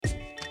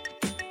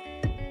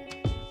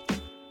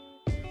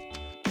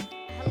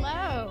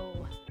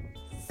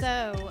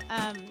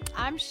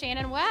I'm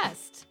Shannon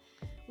West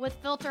with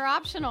Filter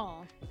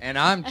Optional. And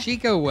I'm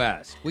Chico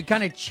West. We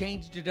kind of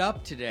changed it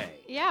up today.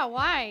 Yeah,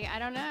 why? I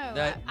don't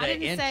know. I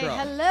didn't intro. say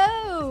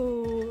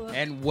hello.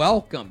 And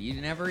welcome.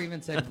 You never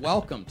even said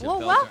welcome to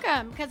Filter.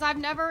 Welcome, because I've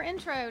never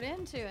introed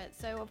into it.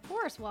 So, of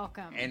course,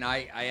 welcome. And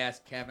I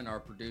asked Kevin, our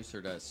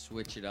producer, to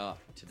switch it up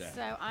today.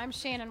 So, I'm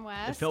Shannon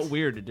West. It felt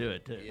weird to do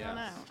it, too. Yeah. I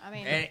know. I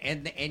mean,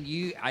 and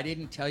you, I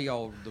didn't tell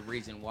y'all the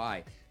reason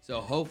why. So,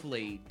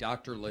 hopefully,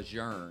 Dr.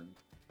 Lejeune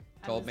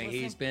told me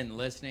he's been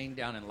listening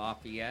down in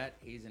Lafayette.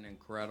 He's an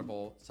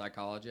incredible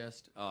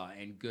psychologist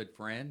and good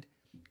friend.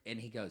 And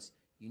he goes,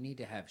 you need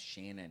to have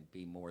Shannon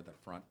be more the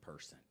front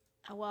person.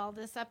 well,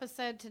 this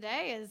episode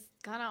today is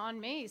kind of on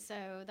me,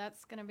 so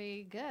that's going to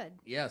be good.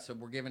 Yeah, so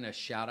we're giving a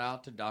shout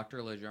out to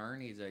Dr. Lejeune.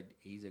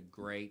 He's a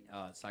great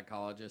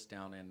psychologist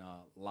down in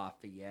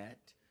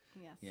Lafayette.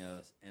 Yes.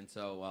 Yes, and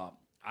so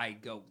I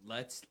go,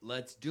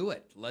 let's do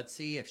it. Let's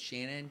see if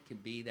Shannon can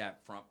be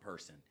that front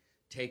person.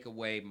 Take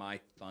away my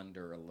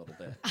thunder a little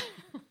bit.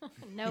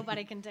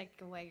 Nobody can take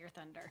away your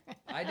thunder.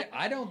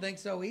 I don't think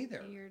so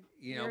either.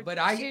 You're but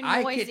too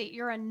I noisy. could.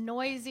 You're a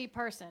noisy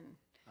person.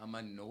 I'm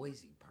a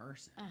noisy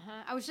person.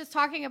 I was just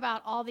talking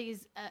about all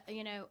these,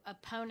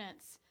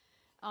 opponents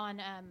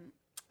on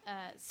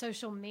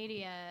social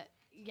media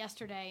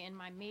yesterday in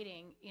my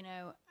meeting.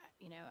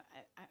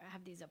 I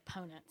have these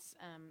opponents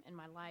in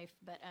my life,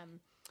 but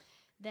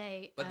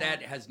they. But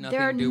that has nothing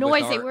they're to do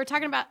noisy. with We were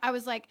talking about. I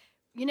was like,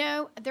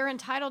 they're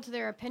entitled to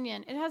their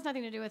opinion. It has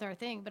nothing to do with our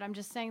thing, but I'm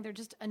just saying they're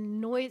just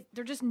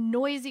They're just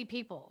noisy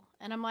people,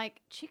 and I'm like,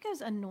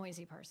 Chico's a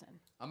noisy person.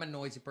 I'm a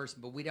noisy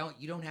person, but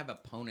you don't have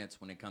opponents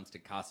when it comes to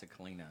Casa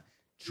Calina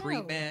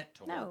treatment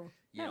or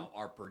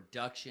our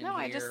production. No, here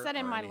I just said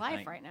in or my anything.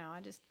 life right now. I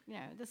just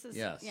this is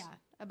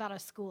about a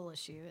school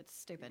issue. It's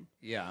stupid.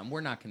 Yeah, and we're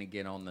not going to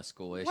get on the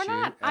school issue. We're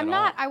not. I'm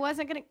not. I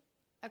wasn't gonna.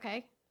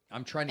 Okay.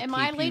 I'm trying to Am keep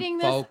I leading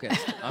you this?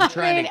 focused. I'm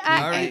trying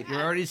to keep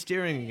You're already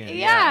steering again.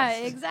 Yeah,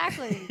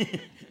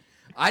 exactly.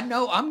 I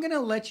know. I'm going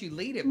to let you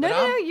lead it. No,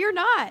 but you're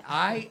not.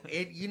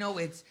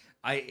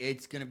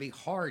 It's going to be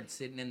hard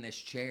sitting in this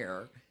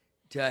chair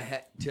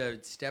to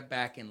step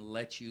back and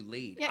let you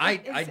lead. Yeah, I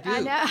do.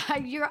 I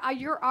know.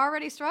 You're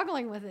already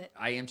struggling with it.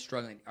 I am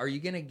struggling. Are you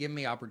going to give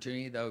me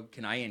opportunity though?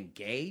 Can I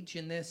engage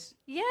in this?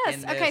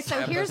 Yes. Okay.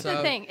 So here's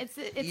the thing. It's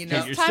you're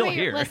this still time of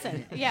year. here.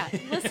 Listen. Yeah.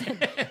 Listen.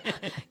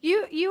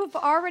 You've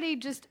already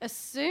just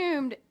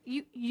assumed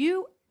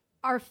you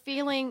are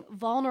feeling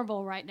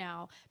vulnerable right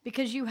now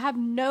because you have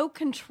no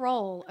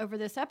control over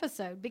this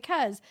episode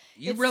because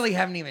you really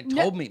haven't even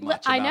told me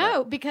much about I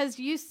know it. because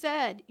you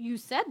said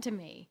to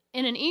me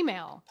in an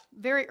email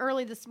very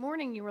early this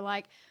morning, you were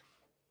like,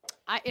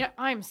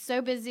 I'm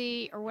so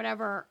busy or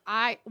whatever.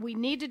 We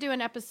need to do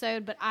an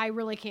episode, but I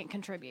really can't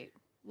contribute.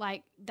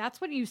 Like,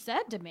 that's what you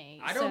said to me.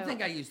 I don't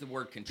think I used the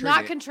word contribute.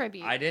 Not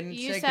contribute. I didn't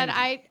You say said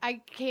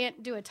I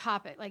can't do a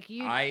topic. Like,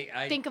 you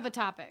think of a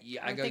topic.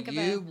 Yeah, I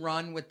go,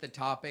 run with the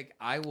topic.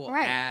 I will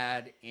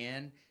add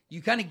in.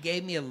 You kind of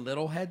gave me a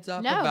little heads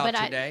up about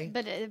today.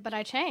 But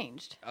I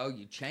changed. Oh,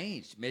 you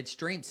changed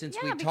midstream since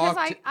we because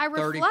talked I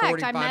 30, reflect.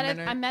 45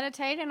 minutes? I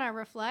meditate and I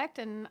reflect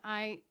and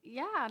I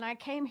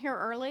came here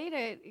early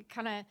to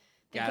kind of think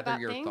gather about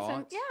your things.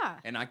 thoughts. And,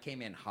 And I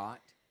came in hot.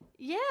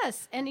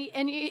 Yes, and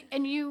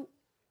you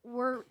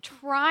were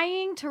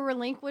trying to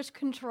relinquish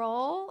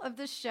control of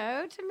the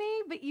show to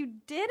me, but you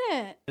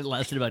didn't. It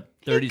lasted about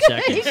 30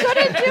 seconds. You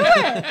couldn't do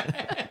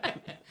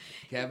it.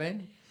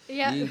 Kevin,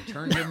 Yeah. you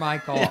turned your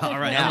mic off. Yeah, all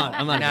right, Now,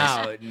 I'm not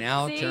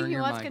now See, turn he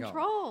your wants mic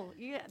control. off.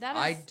 Yeah, that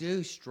is. I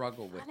do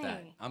struggle with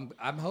that. funny.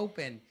 I'm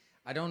hoping.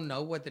 I don't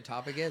know what the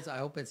topic is. I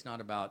hope it's not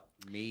about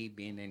me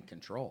being in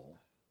control.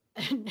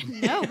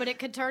 No, but it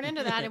could turn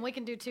into that, and we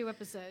can do 2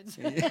 episodes.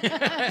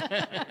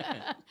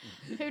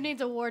 Who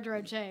needs a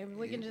wardrobe change?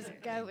 We can just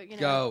go.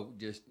 Go,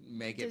 just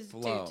make it just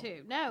flow.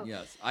 do 2. No.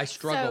 Yes, I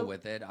struggle So-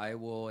 with it. I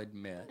will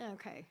admit.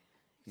 Okay.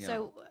 Yeah.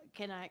 So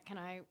can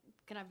I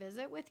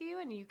visit with you,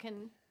 and you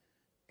can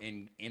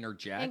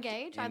Interject.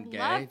 engage? I'd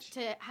love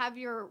to have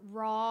your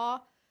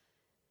raw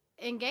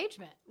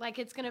engagement. Like,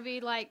 it's going to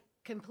be like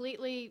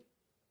completely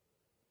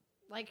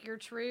like your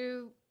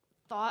true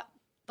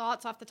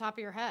thoughts off the top of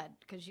your head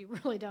because you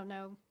really don't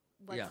know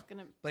what's going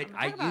to. But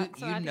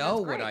you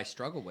know what I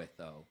struggle with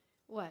though.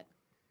 What?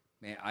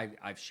 Man,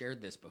 I've shared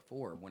this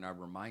before. When I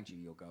remind you,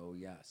 you'll go, oh,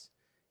 yes.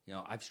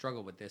 I've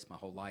struggled with this my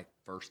whole life.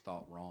 First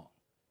thought wrong.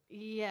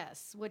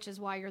 Yes, which is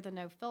why you're the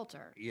no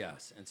filter.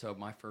 Yes, and so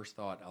my first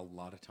thought a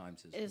lot of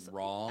times is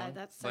wrong.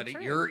 That's so but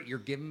true. you're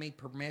giving me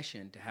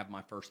permission to have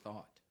my first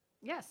thought.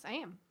 Yes, I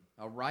am.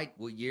 All right.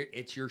 Well,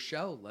 it's your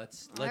show.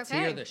 Let's Okay.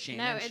 hear the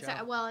Shannon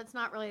show. No, it's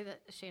not really the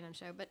Shannon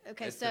show, but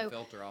okay. It's so the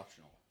filter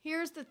optional.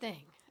 here's the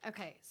thing.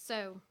 Okay,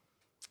 so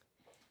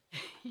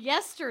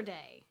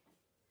yesterday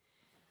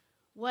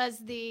was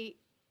the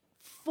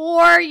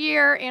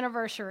 4-year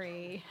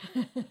anniversary.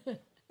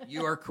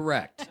 You are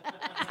correct.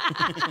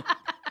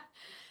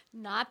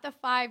 Not the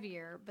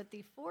 5-year, but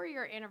the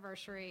 4-year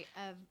anniversary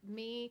of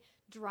me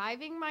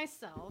driving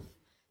myself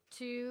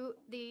to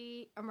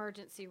the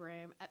emergency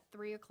room at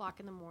 3:00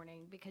 in the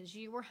morning because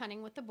you were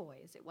hunting with the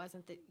boys. It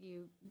wasn't that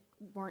you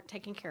weren't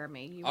taking care of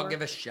me. I'll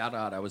give a shout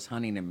out. I was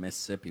hunting in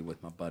Mississippi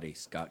with my buddy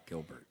Scott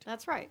Gilbert.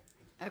 That's right.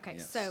 Okay,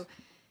 Yes. so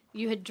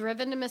you had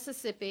driven to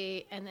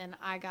Mississippi, and then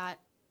I got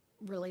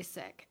really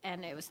sick,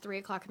 and it was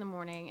 3:00 in the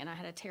morning, and I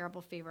had a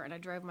terrible fever, and I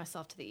drove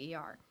myself to the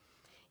ER,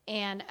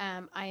 and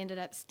I ended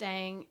up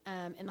staying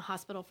in the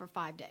hospital for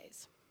 5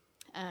 days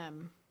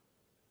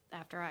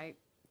after I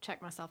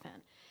checked myself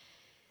in.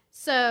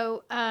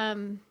 So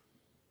I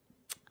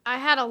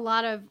had a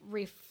lot of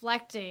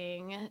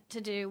reflecting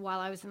to do while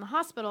I was in the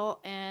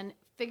hospital, and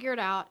figured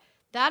out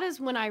that is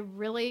when I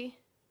really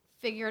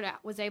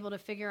was able to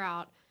figure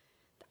out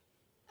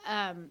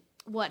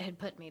what had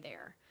put me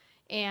there.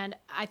 And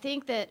I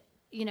think that,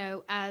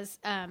 as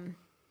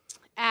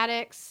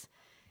addicts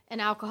and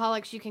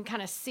alcoholics, you can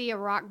kind of see a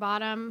rock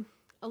bottom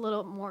a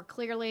little more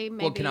clearly.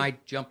 Maybe. Well, can I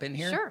jump in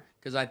here? Sure.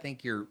 Because I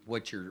think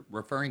what you're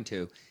referring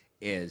to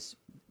is,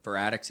 for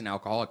addicts and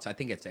alcoholics, I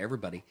think it's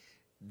everybody,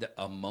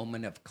 a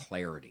moment of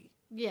clarity.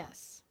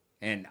 Yes.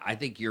 And I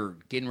think you're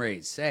getting ready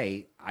to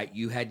say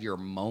you had your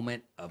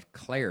moment of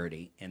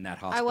clarity in that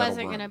hospital I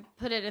wasn't room. going to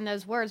put it in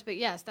those words, but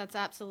yes, that's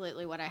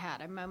absolutely what I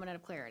had, a moment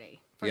of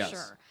clarity, for Yes.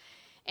 sure.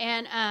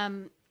 And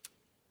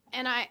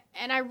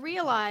I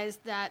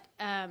realized that,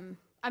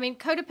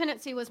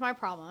 codependency was my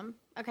problem,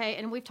 okay?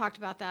 And we've talked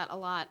about that a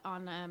lot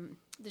on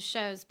the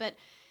shows, but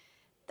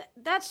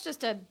that's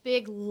just a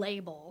big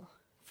label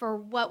for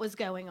what was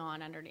going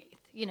on underneath.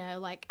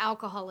 Like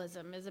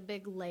alcoholism is a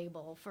big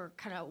label for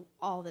kind of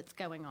all that's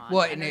going on.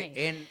 Well,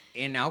 underneath.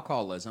 in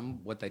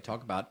alcoholism, what they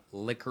talk about,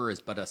 liquor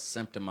is but a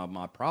symptom of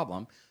my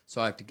problem,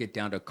 so I have to get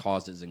down to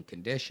causes and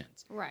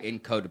conditions. Right. In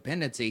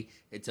codependency,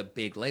 it's a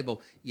big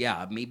label.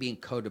 Yeah, me being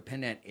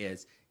codependent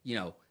is,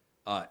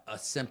 a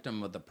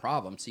symptom of the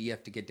problem, so you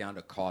have to get down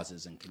to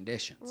causes and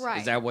conditions. Right.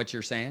 Is that what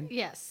you're saying?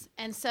 Yes.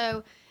 And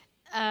so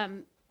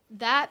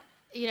that,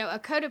 a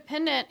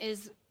codependent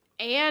is,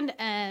 and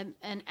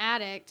an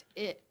addict,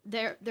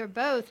 they're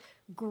both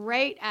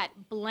great at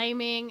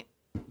blaming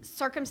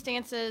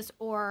circumstances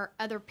or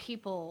other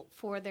people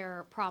for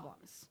their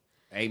problems.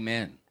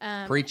 Amen.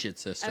 Preach it,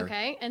 sister.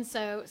 Okay. And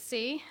so,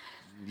 see?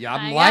 Yeah,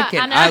 I'm Yeah, liking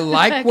it. I know. I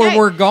like Okay. where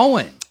we're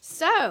going.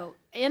 So,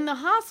 in the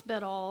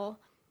hospital,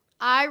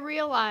 I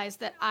realized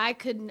that I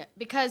couldn't,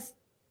 because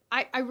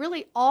I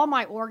really, all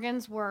my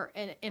organs were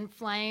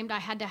inflamed. I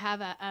had to have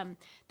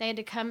they had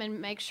to come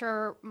and make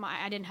sure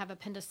I didn't have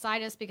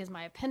appendicitis, because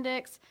my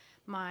appendix,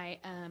 my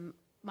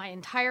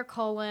entire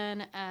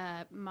colon,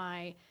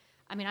 I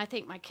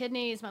think my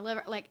kidneys, my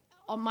liver, like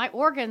all my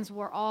organs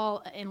were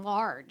all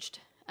enlarged.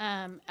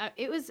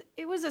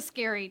 It was a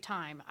scary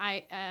time.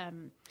 I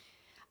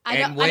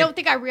don't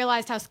think I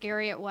realized how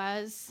scary it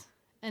was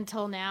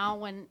until now,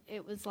 when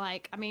it was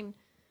like,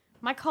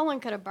 my colon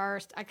could have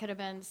burst. I could have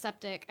been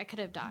septic. I could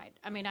have died.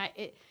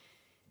 I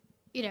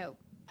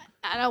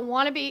don't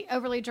want to be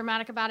overly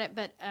dramatic about it,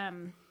 but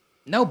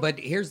No, but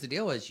here's the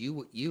deal: is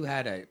you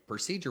had a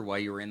procedure while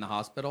you were in the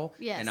hospital,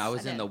 Yes, and I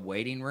was I in did. the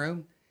waiting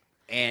room,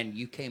 and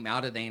you came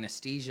out of the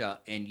anesthesia,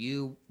 and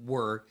you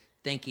were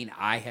thinking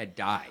I had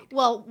died.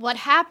 well, what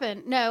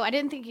happened? No, I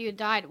didn't think you had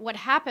died. What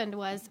happened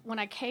was, when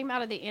I came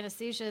out of the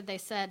anesthesia, they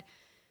said,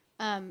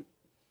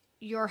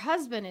 "Your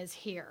husband is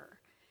here."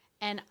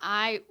 And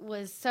I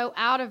was so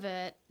out of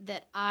it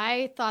that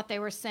I thought they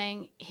were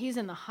saying he's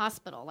in the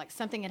hospital, like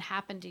something had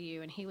happened to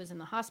you and he was in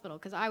the hospital,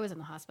 because I was in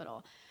the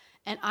hospital.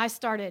 And I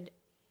started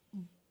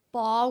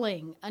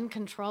bawling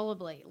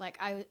uncontrollably, like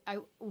I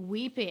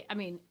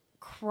weeping,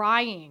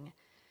 crying.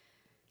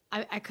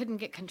 I couldn't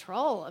get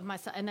control of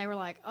myself. And they were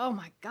like, "Oh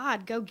my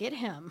God, go get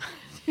him."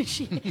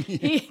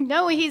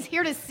 No, he's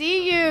here to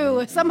see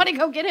you. Somebody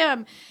go get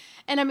him.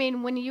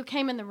 And when you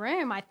came in the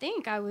room, I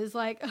think I was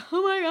like,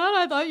 "Oh my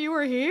God, I thought you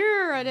were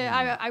here." And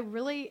I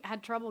really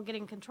had trouble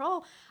getting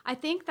control. I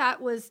think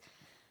that was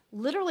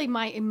literally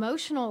my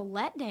emotional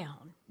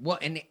letdown. Well,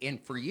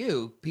 and for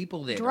you,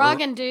 people that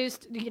Drug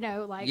induced,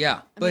 like.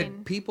 yeah, but I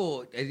mean,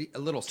 people, a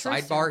little true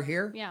sidebar story.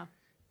 here Yeah.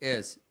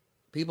 is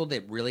people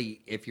that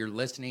really, if you're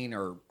listening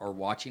or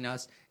watching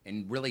us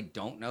and really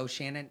don't know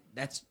Shannon,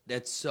 that's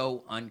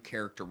so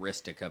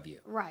uncharacteristic of you.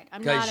 Right.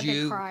 I'm not a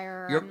big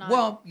crier. I'm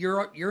not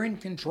You're in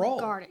control.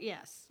 guarded.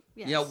 Yes.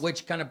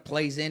 Which kind of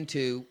plays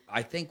into,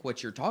 I think,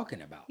 what you're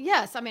talking about.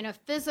 Yes. A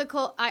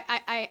physical,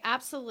 I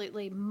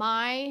absolutely,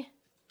 my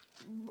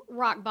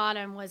rock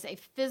bottom was a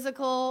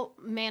physical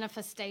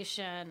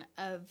manifestation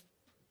of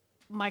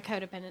my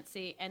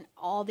codependency and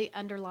all the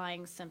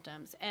underlying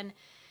symptoms. And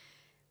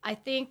I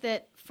think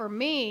that for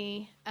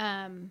me,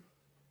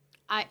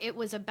 it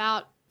was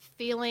about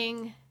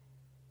feeling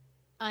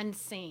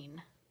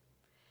unseen.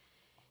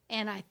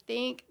 And I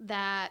think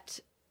that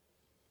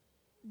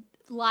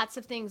lots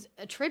of things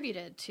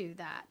attributed to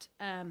that.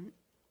 I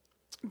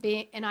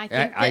think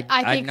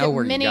I know that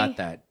where many, you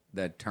got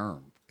that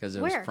term, because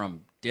it was Where?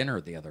 from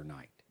dinner the other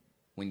night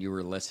when you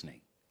were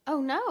listening.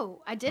 Oh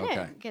no, I didn't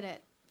Okay. get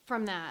it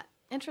from that.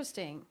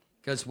 Interesting.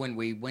 Because when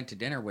we went to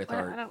dinner with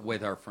Well, I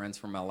don't- our friends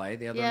from LA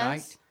the other Yes.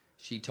 night,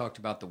 She talked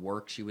about the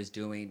work she was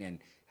doing and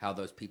how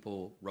those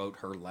people wrote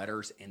her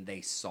letters and they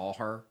saw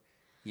her.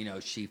 You know,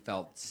 she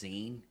felt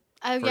seen.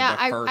 Oh for yeah,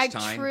 the first I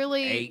time.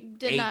 truly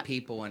did eight not.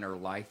 people in her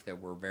life that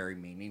were very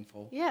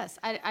meaningful. Yes,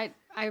 I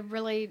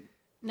really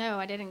no,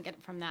 I didn't get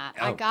it from that.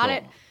 Oh, I got cool.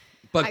 it.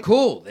 But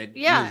cool that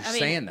Yeah, you're I mean,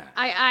 saying that.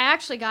 I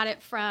actually got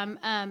it from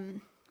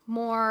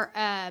more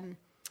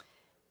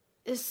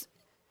is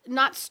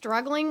not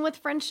struggling with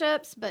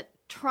friendships, but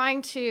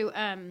trying to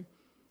kind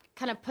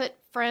of put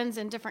friends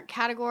in different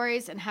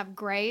categories and have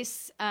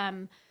grace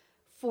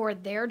for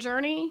their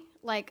journey.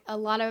 Like a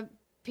lot of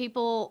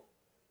people,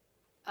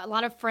 a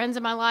lot of friends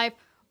in my life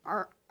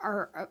are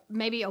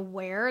maybe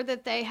aware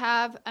that they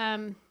have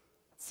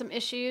some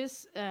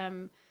issues.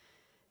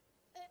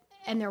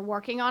 And they're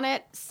working on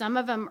it. Some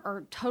of them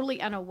are totally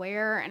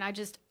unaware, and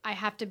I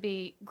have to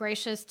be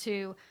gracious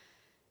to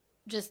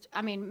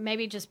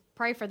maybe just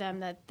pray for them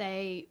that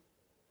they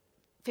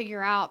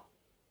figure out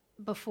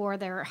before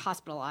they're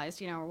hospitalized,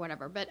 or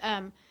whatever. But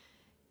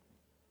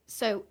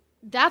so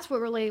that's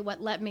what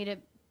led me to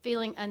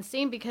feeling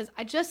unseen, because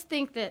I just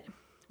think that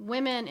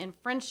women in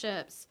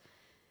friendships,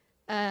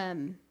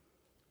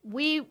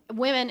 we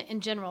women in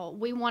general,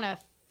 we want to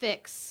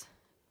fix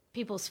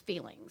people's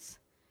feelings.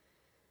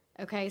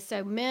 Okay,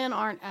 so men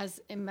aren't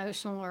as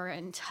emotional or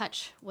in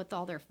touch with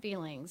all their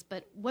feelings,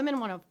 but women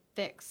want to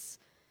fix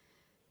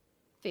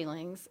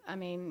feelings. I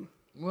mean,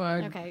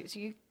 What? okay, so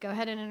you go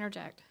ahead and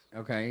interject.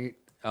 Okay.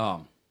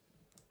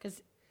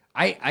 Because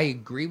I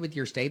agree with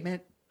your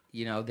statement.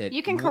 You know that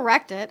you can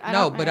correct it.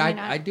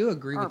 I do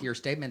agree with your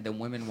statement that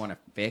women want to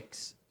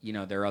fix,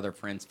 their other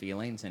friends'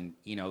 feelings, and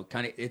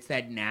kind of it's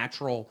that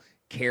natural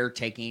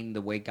caretaking,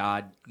 the way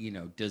God,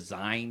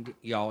 designed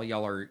y'all.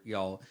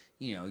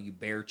 You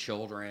bear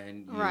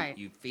children, Right.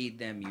 you feed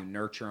them, you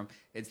nurture them.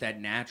 It's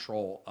that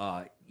natural,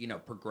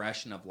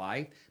 progression of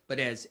life. But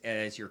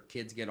as your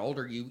kids get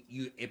older,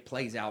 it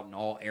plays out in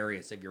all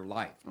areas of your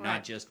life, Right.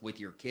 not just with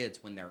your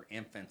kids when they're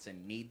infants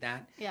and need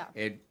that. Yeah.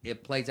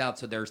 It plays out.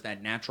 So there's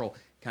that natural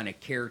kind of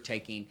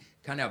caretaking,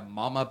 kind of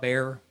mama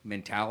bear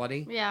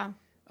mentality. Yeah.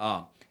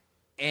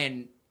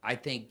 And I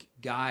think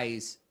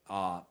guys,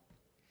 I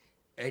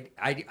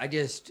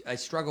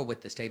struggle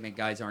with the statement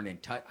guys aren't in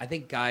touch. I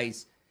think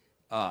guys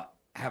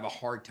have a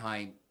hard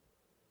time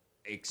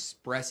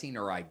expressing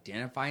or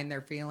identifying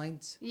their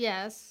feelings.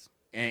 Yes.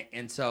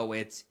 And so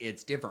it's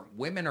different.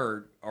 Women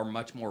are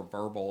much more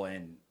verbal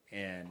and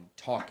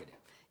talkative.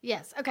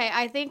 Yes. Okay.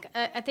 I think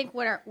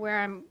where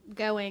I'm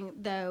going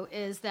though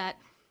is that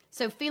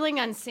so feeling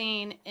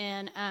unseen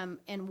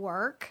in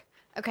work.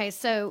 Okay.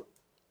 So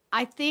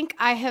I think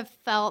I have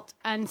felt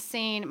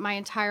unseen my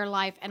entire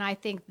life, and I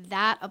think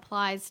that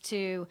applies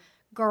to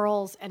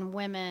girls and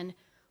women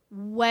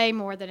way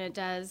more than it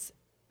does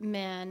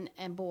men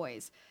and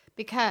boys,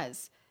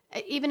 because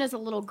even as a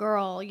little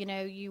girl,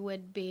 you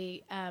would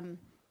be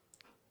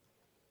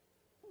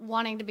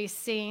wanting to be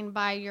seen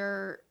by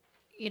your,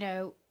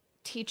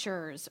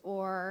 teachers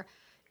or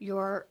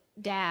your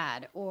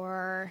dad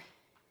or,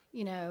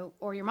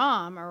 or your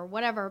mom or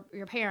whatever,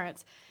 your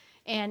parents.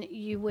 And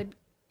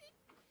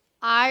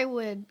I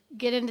would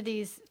get into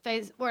these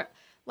phases where,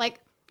 like,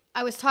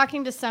 I was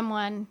talking to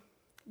someone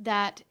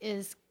that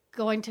is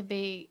going to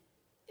be,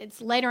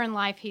 it's later in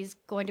life, he's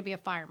going to be a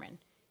fireman.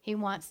 He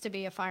wants to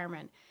be a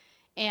fireman.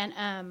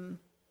 And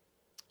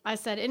I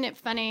said, isn't it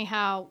funny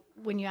how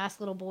when you ask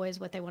little boys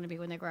what they want to be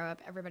when they grow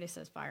up, everybody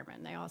says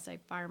fireman. They all say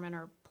fireman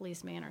or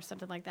policeman or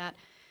something like that.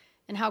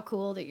 And how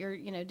cool that you're,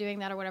 doing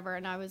that or whatever.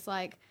 And I was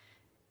like,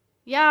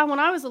 yeah, when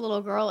I was a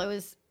little girl, it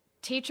was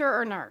teacher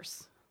or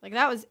nurse. Like,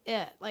 that was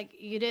it. Like,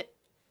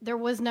 there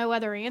was no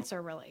other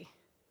answer, really.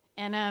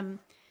 And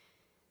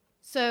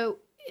so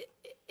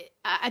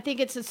I think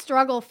it's a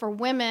struggle for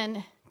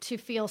women to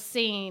feel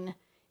seen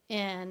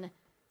in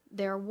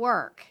their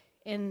work,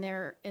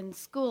 in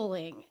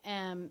schooling,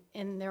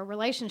 in their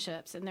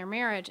relationships, in their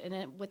marriage,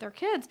 and with their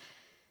kids,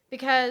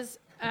 because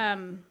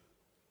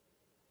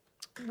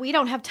we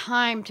don't have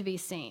time to be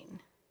seen.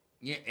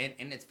 Yeah,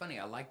 and it's funny.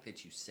 I like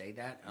that you say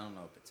that. I don't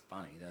know if it's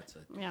funny. That's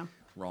a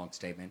wrong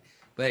statement.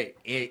 But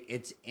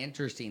it's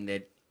interesting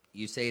that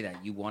you say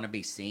that you want to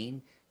be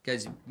seen.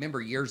 Because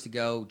remember years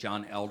ago,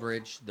 John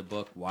Eldridge, the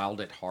book Wild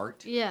at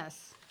Heart?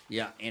 Yes.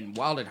 Yeah, and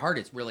Wild at Heart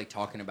is really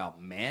talking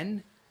about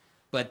men.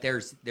 But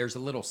there's a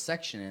little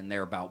section in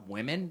there about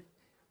women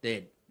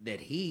that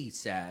he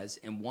says,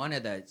 and one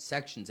of the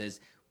sections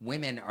is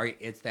women are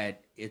it's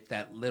that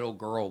little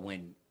girl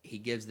when he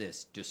gives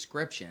this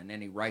description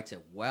and he writes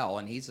it well,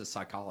 and he's a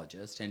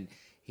psychologist, and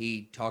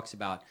he talks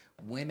about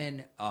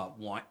women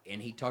want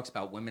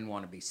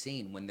to be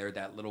seen when they're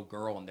that little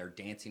girl and they're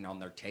dancing on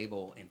their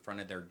table in front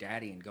of their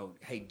daddy and go,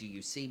 hey, do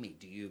you see me?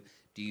 Do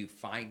you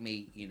find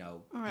me,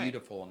 Right.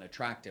 beautiful and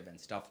attractive and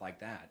stuff like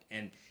that?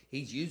 And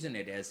he's using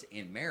it as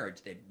in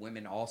marriage that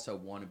women also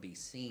want to be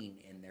seen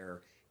in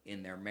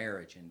their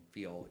marriage and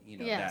feel,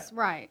 Yes,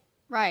 that.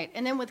 right.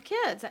 And then with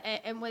kids,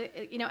 and with,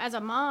 as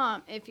a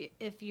mom,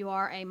 if you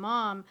are a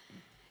mom,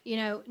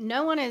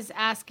 no one is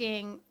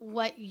asking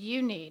what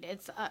you need.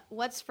 It's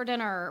what's for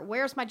dinner?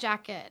 Where's my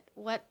jacket?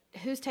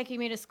 Who's taking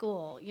me to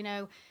school?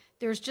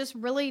 There's just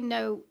really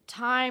no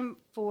time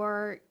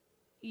for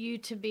you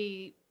to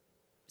be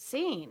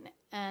seen.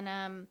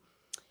 And,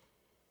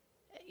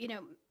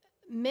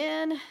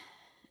 men,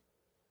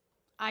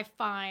 I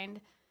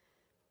find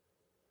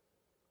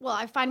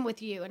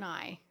with you and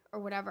I, or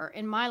whatever,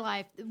 in my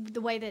life, the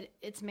way that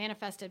it's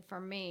manifested for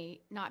me,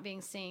 not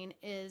being seen,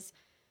 is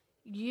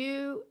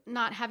you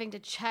not having to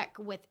check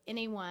with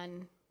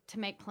anyone to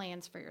make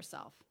plans for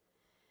yourself.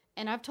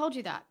 And I've told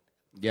you that.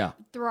 Yeah.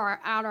 Throughout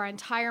our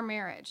entire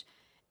marriage.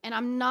 And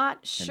I'm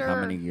not sure. And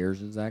how many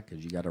years is that?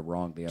 Because you got it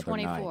wrong the other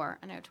 24. night. 24.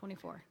 I know,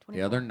 24.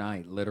 The other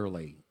night,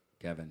 literally,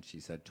 Kevin,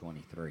 she said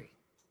 23.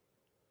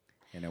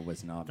 And it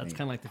was not That's me.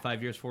 kind of like the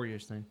 5 years, 4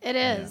 years thing. It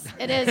is.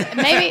 Yeah. It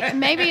is.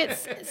 Maybe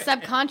it's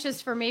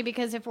subconscious for me,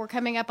 because if we're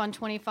coming up on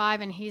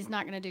 25 and he's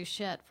not going to do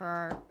shit for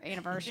our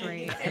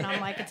anniversary, and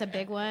I'm like, it's a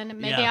big one.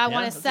 Maybe I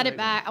want to set it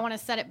back. I want to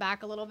set it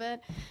back a little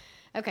bit.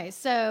 Okay,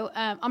 so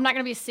I'm not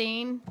going to be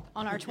seen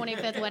on our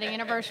 25th wedding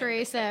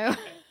anniversary, so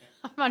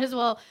I might as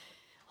well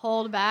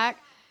hold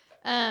back,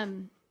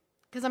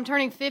 because I'm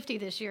turning 50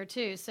 this year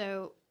too.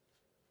 So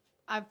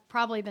I've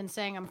probably been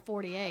saying I'm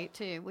 48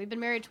 too. We've been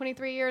married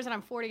 23 years and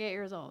I'm 48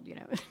 years old,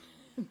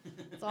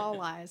 It's all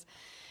lies.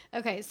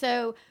 Okay,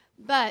 so,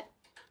 but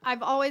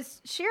I've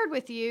always shared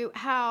with you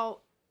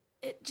how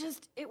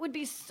it would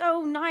be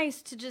so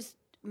nice to just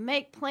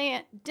make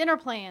dinner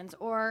plans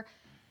or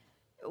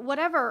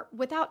whatever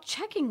without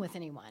checking with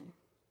anyone.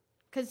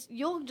 Because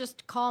you'll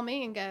just call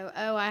me and go,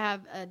 oh, I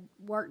have a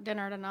work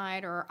dinner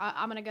tonight, or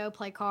I'm going to go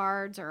play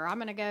cards, or I'm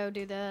going to go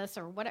do this,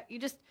 or whatever. You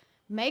just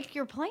make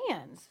your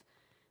plans.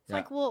 It's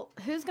like, well,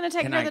 who's going to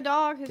take care of the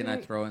dog? Can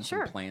I throw in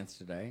some plans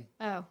today?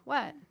 Oh,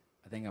 what?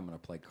 I think I'm going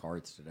to play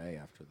cards today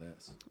after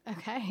this.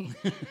 Okay.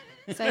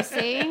 So,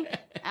 see,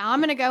 I'm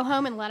going to go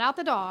home and let out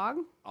the dog.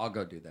 I'll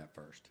go do that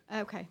first.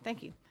 Okay,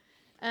 thank you.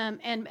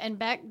 And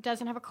Beck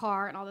doesn't have a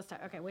car and all this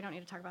stuff. Okay, we don't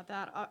need to talk about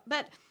that.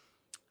 But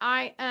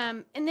I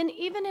and then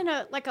even in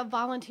a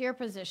volunteer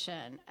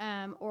position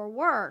or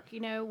work,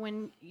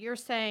 when you're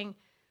saying,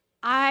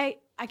 I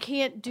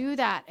can't do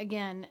that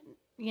again,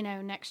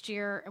 next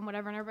year and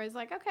whatever, and everybody's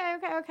like,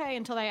 okay,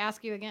 until they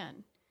ask you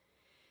again.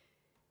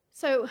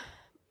 So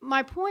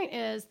my point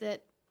is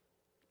that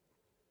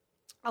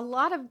a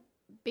lot of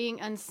being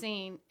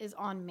unseen is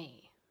on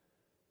me.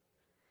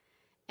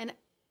 And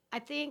I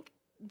think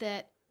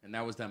that. And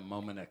that was that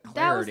moment of clarity.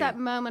 That was that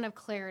moment of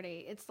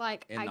clarity. It's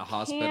like in the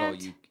hospital.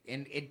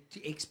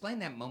 Explain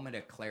that moment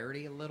of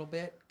clarity a little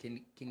bit.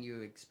 Can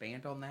you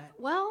expand on that?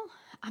 Well,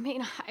 I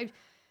mean,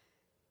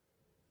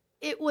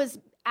 it was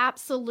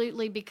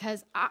absolutely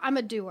because I'm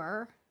a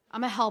doer.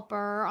 I'm a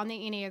helper on the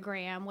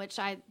Enneagram, which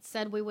I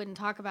said we wouldn't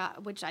talk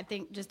about, which I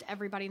think just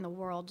everybody in the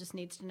world just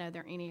needs to know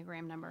their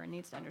Enneagram number and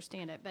needs to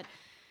understand it. But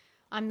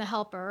I'm the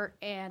helper,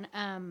 and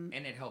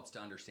it helps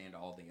to understand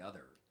all the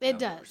other. It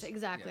numbers. Does,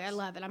 exactly. Yes. I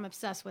love it. I'm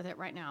obsessed with it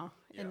right now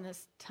in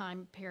this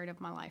time period of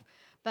my life.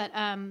 But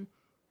I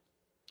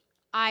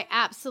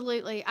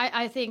absolutely,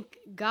 I think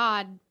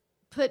God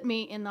put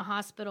me in the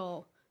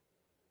hospital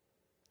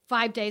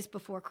 5 days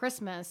before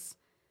Christmas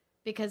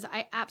because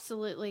I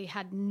absolutely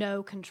had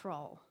no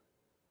control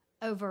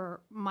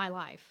over my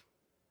life.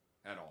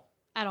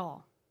 At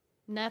all.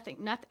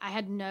 Nothing. I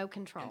had no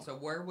control. And so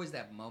where was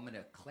that moment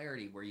of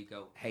clarity where you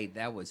go, hey,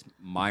 that was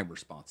my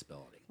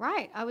responsibility?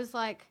 Right. I was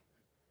like,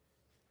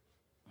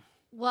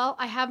 well,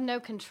 I have no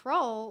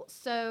control,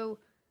 so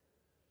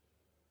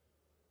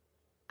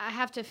I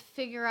have to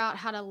figure out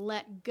how to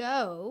let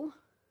go.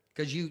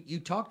 Because you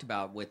talked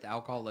about with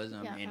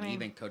alcoholism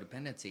even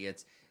codependency,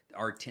 it's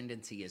our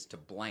tendency is to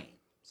blame.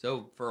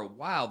 So for a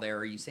while there,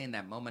 are you saying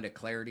that moment of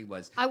clarity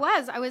was? I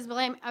was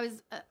blaming. I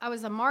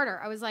was a martyr.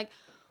 I was like,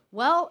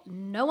 well,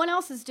 no one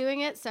else is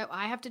doing it, so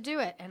I have to do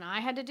it, and I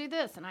had to do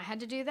this, and I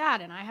had to do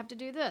that, and I have to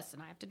do this,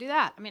 and I have to do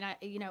that. I mean,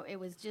 it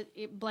was just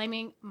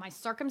blaming my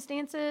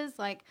circumstances,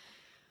 like,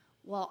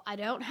 well, I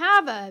don't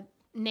have a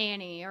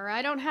nanny, or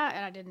I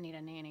didn't need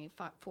a nanny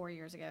 4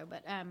 years ago,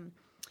 but I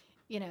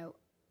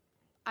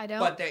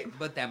don't.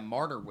 But that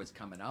martyr was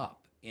coming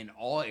up in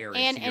all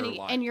areas of your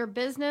life, and your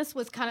business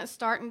was kind of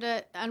starting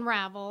to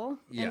unravel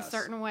in Yes.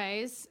 certain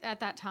ways at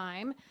that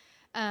time.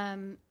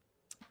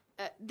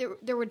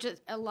 There were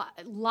just a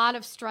lot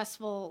of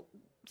stressful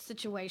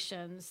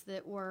situations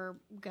that were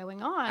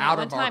going on out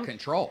of our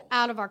control.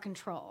 Out of our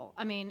control.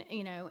 I mean,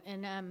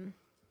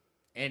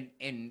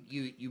 and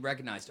you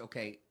recognized,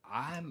 okay,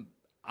 I'm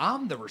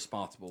the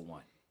responsible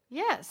one.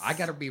 Yes. I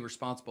got to be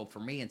responsible for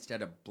me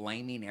instead of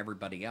blaming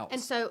everybody else.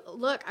 And so,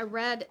 look, I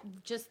read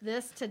just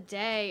this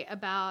today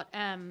about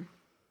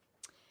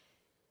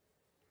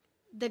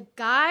the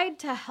Guide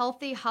to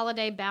Healthy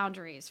Holiday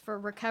Boundaries for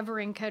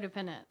Recovering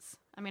Codependence.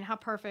 I mean, how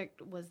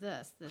perfect was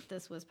this, that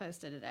this was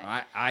posted today?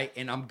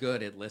 I'm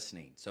good at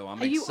listening, so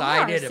I'm You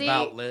excited are. See,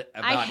 about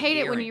I hate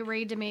hearing. it when you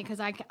read to me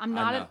because I'm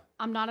not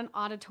an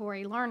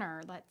auditory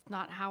learner. That's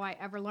not how I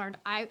ever learned.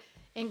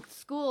 In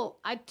school,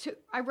 I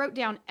wrote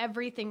down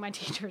everything my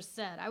teachers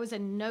said. I was a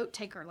note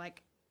taker,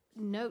 like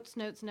notes.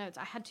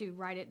 I had to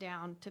write it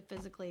down to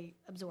physically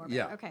absorb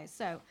Yeah. it. Okay,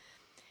 so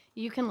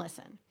you can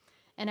listen.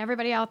 And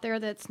everybody out there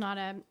that's not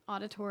an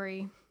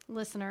auditory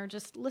listener,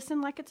 just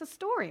listen like it's a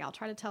story. I'll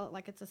try to tell it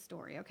like it's a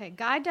story. Okay,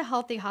 guide to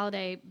healthy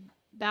holiday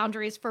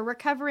boundaries for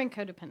recovering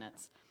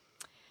codependence.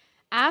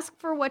 Ask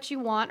for what you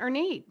want or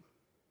need.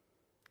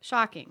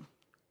 Shocking.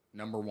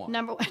 Number one.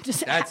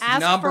 Just That's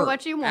ask for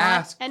what you want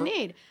ask and for-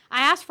 need.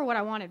 I asked for what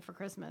I wanted for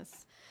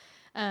Christmas,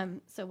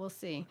 so we'll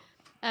see.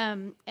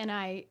 And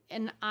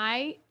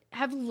I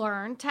have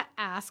learned to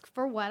ask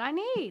for what I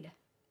need.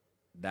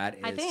 That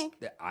is, I think,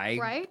 I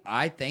right?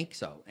 I think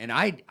so, and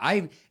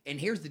and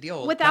here's the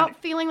deal. Without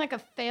feeling like a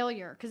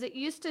failure, because it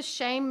used to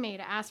shame me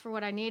to ask for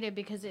what I needed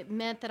because it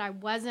meant that I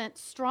wasn't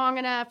strong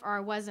enough, or I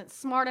wasn't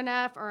smart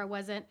enough, or I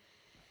wasn't.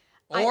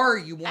 Or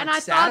you weren't and I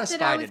satisfied thought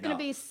that I was enough. going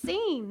to be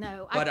seen,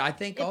 though. But I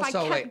think if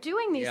also I kept it-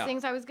 doing these yeah.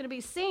 things, I was going to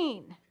be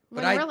seen.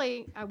 But When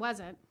really, I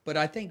wasn't. But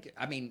I think,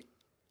 I mean,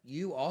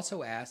 you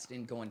also asked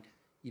in going,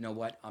 you know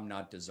what? I'm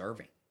not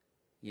deserving.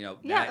 You know,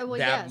 Yeah, that, well,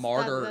 that yes,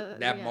 martyr,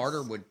 that yes.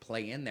 martyr would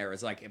play in there.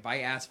 It's like, if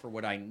I ask for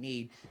what I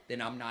need,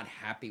 then I'm not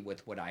happy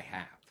with what I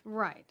have.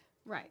 Right.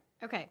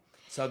 Okay.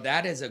 So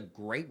that is a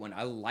great one.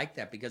 I like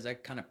that because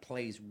that kind of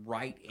plays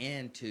right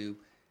into,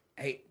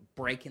 hey,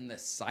 breaking the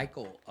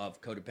cycle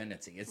of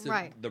codependency. It's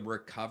Right. the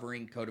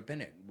recovering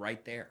codependent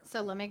right there.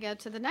 So let me go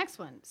to the next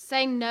one.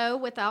 Say no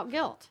without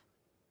guilt.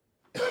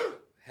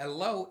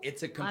 Hello,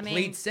 it's a I complete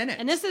mean, sentence.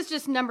 and this is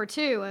just number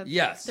 2 of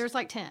Yes. There's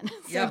like 10.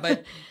 Yeah, So-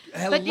 but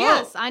hello. But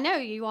yes, I know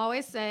you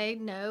always say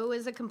no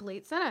is a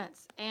complete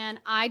sentence. And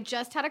I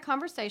just had a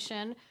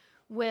conversation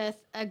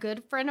with a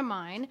good friend of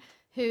mine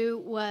who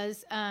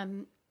was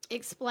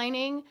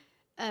explaining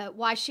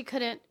why she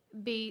couldn't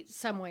be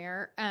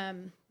somewhere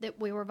that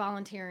we were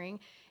volunteering.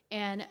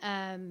 And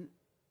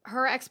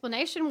her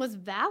explanation was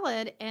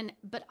valid.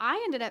 But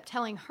I ended up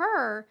telling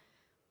her,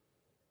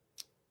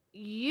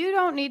 you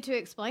don't need to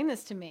explain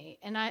this to me.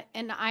 And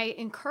I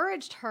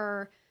encouraged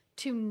her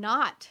to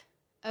not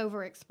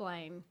over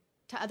explain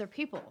to other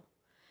people.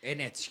 And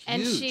it's huge,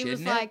 And she was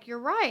isn't it? like, you're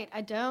right.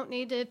 I don't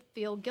need to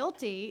feel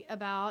guilty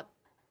about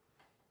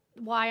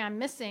why I'm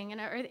missing.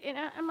 And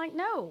I'm like,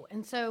 no.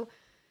 And so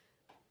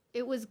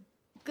it was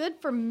good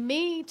for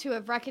me to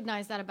have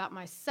recognized that about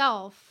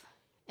myself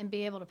and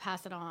be able to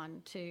pass it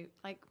on to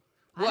like,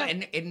 I Well,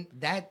 don't- and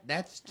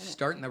that's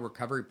starting the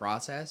recovery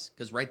process,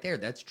 because right there,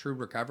 that's true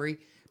recovery.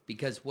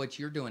 Because what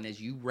you're doing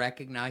is you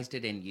recognized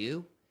it in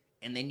you,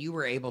 and then you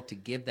were able to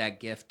give that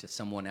gift to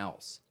someone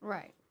else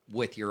right.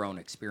 with your own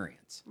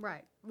experience.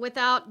 Right.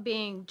 Without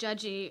being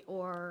judgy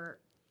or,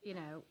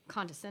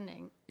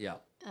 condescending. Yeah.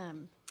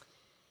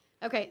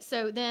 Okay,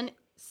 so then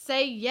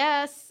say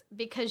yes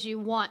because you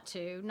want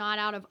to, not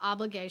out of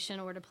obligation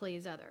or to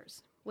please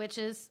others, which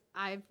is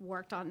I've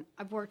worked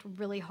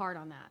really hard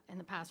on that in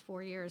the past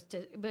 4 years.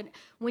 But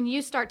when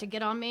you start to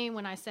get on me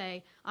when I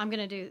say I'm going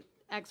to do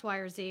X, Y,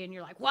 or Z, and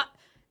you're like, what?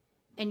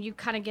 And you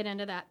kind of get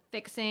into that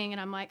fixing,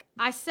 and I'm like,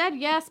 I said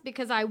yes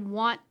because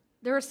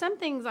there are some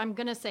things I'm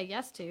going to say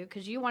yes to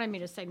because you wanted me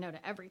to say no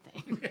to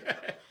everything.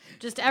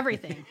 Just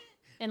everything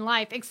in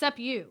life except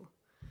you.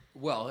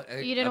 Well,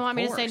 You didn't of want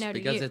me to say course, no to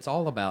because you. it's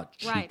all about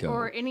Chico. Right,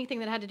 or anything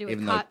that had to do with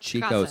even though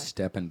Chico's CASA.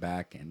 stepping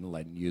back and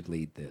letting you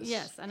lead this.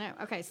 Yes, I know.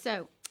 Okay,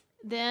 so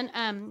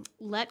then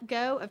let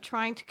go of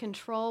trying to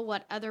control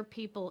what other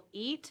people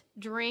eat,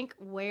 drink,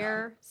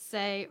 wear,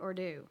 say, or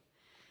do.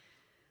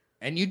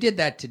 And you did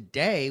that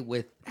today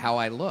with how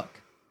I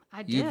look.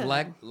 I did. You've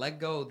let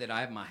go that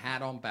I have my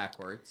hat on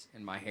backwards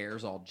and my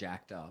hair's all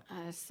jacked up.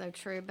 That's so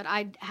true. But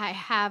I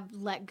have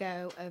let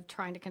go of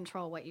trying to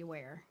control what you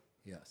wear.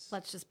 Yes.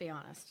 Let's just be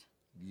honest.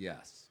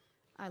 Yes.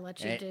 I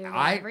let you And do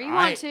I- whatever you I-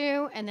 want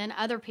to, and then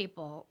other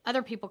people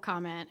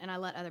comment, and I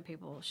let other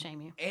people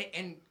shame you.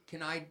 And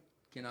can I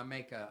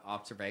make an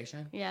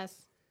observation? Yes.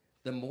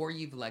 The more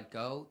you've let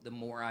go, the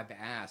more I've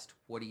asked,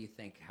 what do you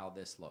think how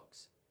this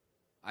looks?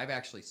 I've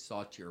actually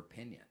sought your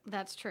opinion.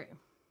 That's true.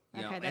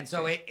 You know? Okay, And that's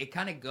so true. it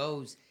kind of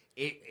goes,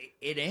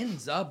 it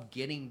ends up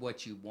getting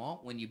what you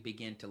want when you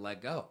begin to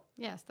let go.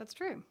 Yes, that's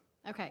true.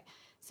 Okay.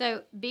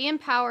 So be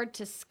empowered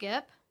to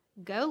skip,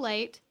 go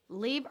late,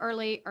 leave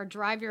early, or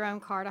drive your own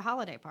car to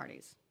holiday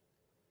parties.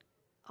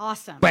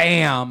 Awesome.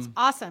 Bam!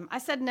 Awesome. I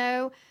said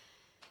no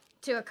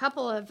to a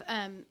couple of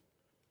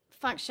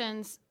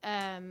functions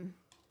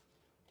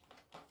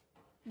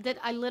that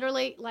I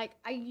literally, like,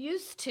 I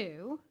used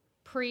to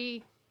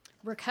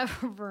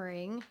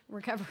recovery.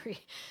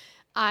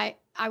 I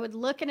would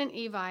look at an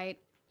Evite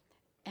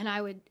and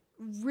I would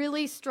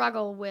really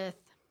struggle with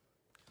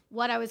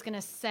what I was going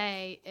to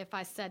say if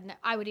I said no.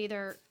 I would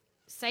either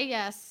say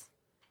yes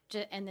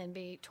and then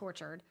be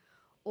tortured,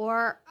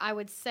 or I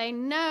would say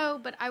no,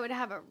 but I would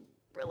have a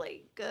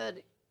really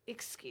good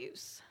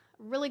excuse,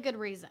 a really good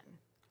reason.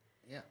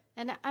 Yeah.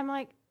 And I'm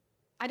like,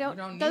 I don't, You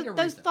don't those, need a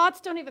those reason.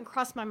 thoughts don't even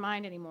cross my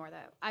mind anymore,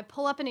 though. I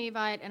pull up an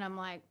Evite and I'm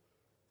like,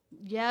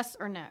 yes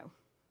or no.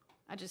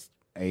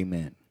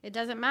 Amen. It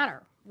doesn't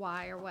matter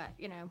why or what,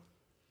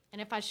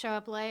 And if I show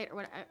up late or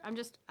what,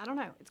 I don't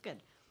know. It's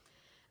good.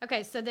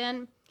 Okay, so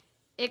then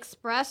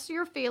express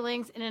your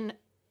feelings in an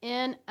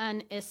in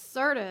an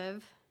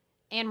assertive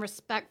and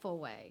respectful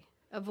way.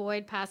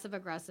 Avoid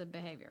passive-aggressive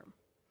behavior.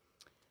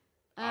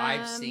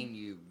 I've seen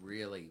you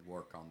really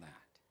work on that.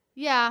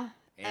 Yeah.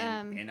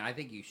 And I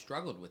think you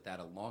struggled with that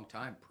a long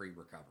time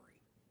pre-recovery.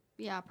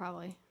 Yeah,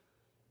 probably.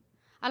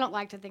 I don't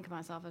like to think of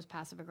myself as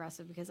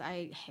passive-aggressive because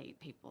I hate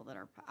people that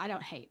are... I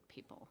don't hate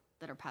people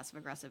that are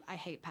passive-aggressive. I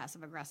hate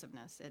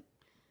passive-aggressiveness. It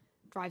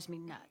drives me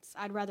nuts.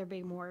 I'd rather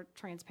be more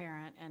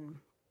transparent and...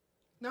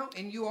 No,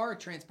 and you are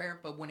transparent,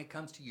 but when it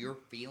comes to your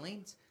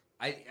feelings,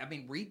 I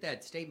mean, read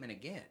that statement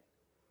again.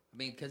 I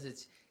mean, because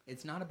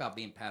it's not about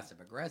being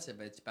passive-aggressive.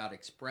 It's about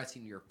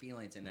expressing your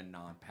feelings in a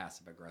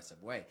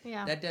non-passive-aggressive way.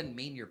 Yeah. That doesn't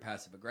mean you're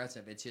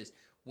passive-aggressive. It's just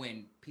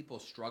when people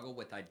struggle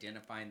with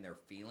identifying their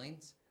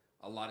feelings,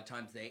 a lot of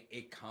times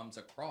it comes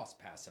across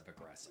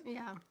passive-aggressive.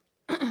 Yeah.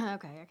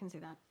 Okay, I can see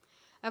that.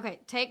 Okay,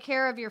 take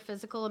care of your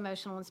physical,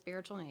 emotional, and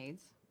spiritual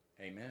needs.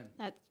 Amen.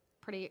 That's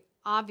pretty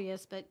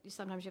obvious, but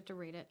sometimes you have to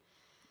read it.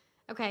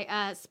 Okay,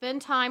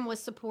 spend time with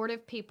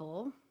supportive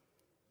people.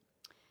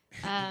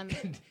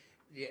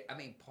 Yeah, I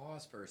mean,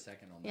 pause for a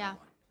second on that Yeah.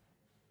 one.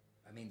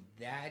 I mean,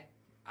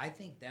 I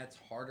think that's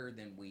harder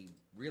than we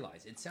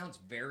realize. It sounds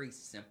very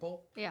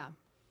simple, Yeah.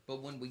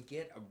 but when we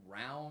get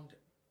around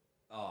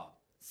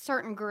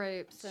Certain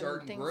groups and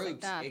certain things groups,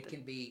 like that. it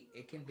can be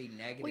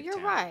negative. Well, you're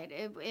town. right.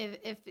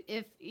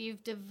 If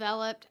you've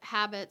developed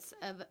habits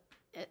of,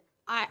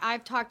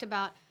 I've talked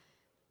about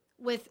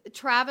with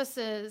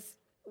Travis's,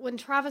 when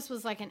Travis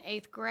was like in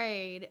 8th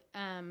grade,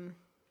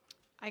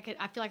 I feel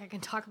like I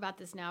can talk about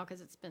this now because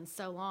it's been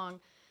so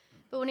long.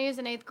 But when he was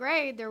in 8th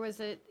grade, there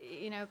was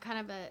kind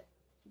of a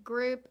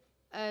group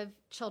of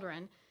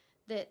children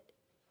that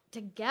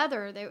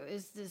together there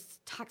was this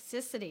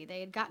toxicity. They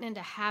had gotten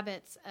into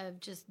habits of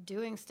just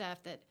doing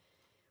stuff that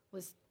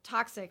was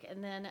toxic,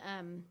 and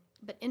then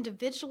but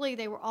individually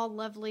they were all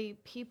lovely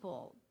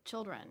people,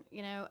 children.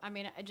 I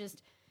mean,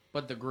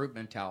 But the group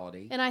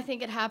mentality. and I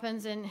think it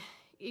happens in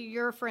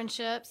your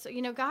friendships.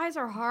 Guys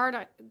are hard.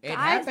 It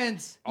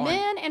happens.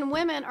 Men and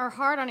women are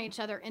hard on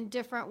each other in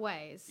different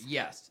ways.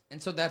 Yes,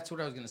 and so that's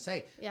what I was going to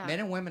say. Yeah. Men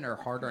and women are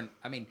hard on.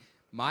 I mean,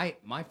 my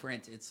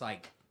friends, it's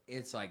like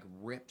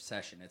rip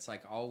session. It's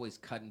like always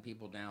cutting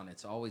people down.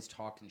 It's always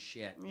talking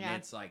shit. Yeah. And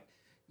it's like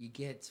you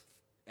get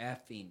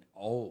effing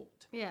old.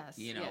 Yes.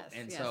 Yes,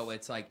 and yes. so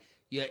it's like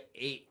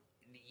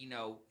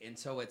and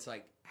so it's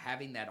like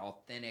having that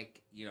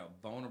authentic,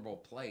 vulnerable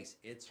place.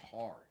 It's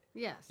hard.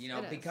 Yes.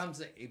 It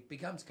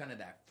becomes kind of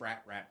that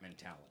frat rat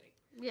mentality.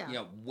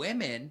 Yeah.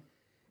 Women,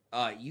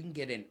 you can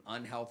get in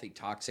unhealthy,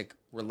 toxic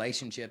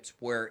relationships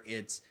where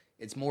it's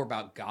more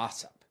about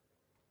gossip.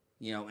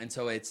 And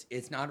so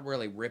it's not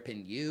really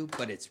ripping you,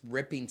 but it's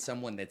ripping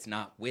someone that's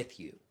not with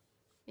you.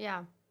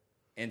 Yeah.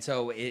 And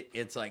so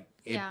it's like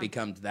it Yeah.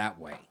 becomes that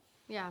way.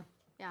 Yeah.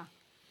 Yeah.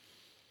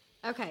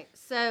 Okay.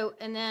 So,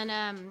 and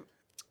then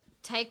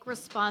take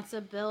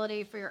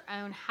responsibility for your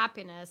own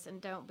happiness and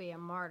don't be a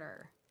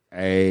martyr.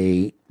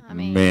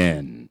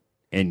 Amen.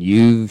 And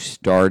you've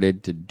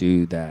started to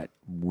do that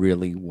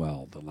really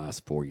well the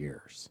last 4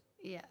 years.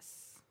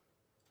 Yes.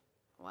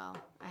 Well,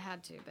 I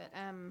had to, but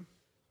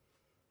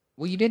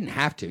Well, you didn't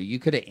have to. You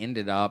could have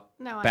ended up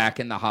back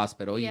in the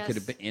hospital. Yes. You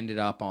could have ended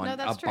up on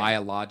that's a true.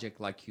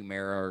 biologic like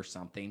Humira or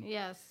something.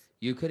 yes.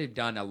 You could have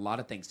done a lot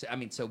of things. I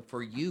mean, so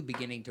for you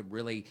beginning to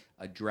really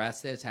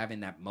address this, having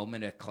that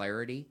moment of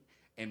clarity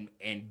and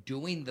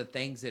doing the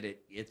things that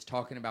it's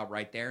talking about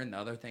right there and the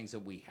other things that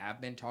we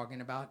have been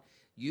talking about,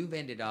 you've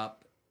ended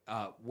up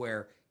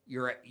where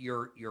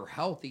you're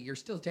healthy. You're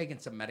still taking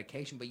some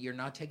medication, but you're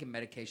not taking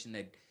medication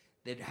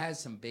that has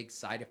some big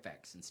side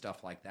effects and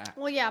stuff like that.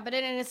 Well, yeah, but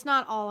it's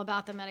not all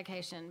about the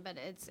medication, but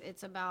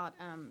it's about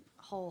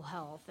whole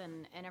health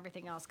and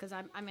everything else. Because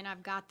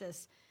I've got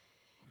this,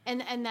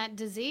 and that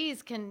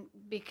disease can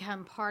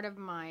become part of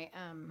my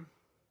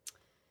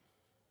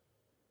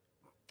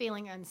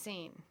feeling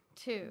unseen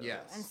too.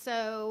 Yes. And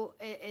so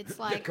it's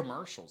The like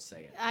commercials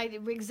say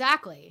it.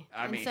 Exactly.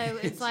 I mean, so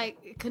it's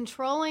like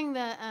controlling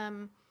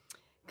the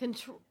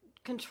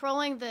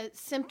controlling the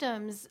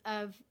symptoms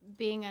of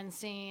being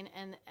unseen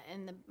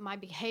and my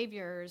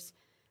behaviors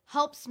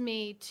helps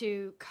me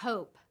to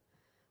cope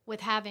with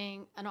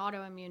having an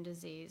autoimmune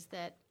disease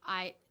that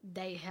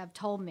they have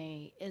told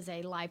me is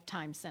a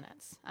lifetime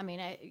sentence. I mean,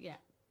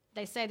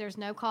 they say there's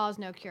no cause,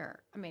 no cure.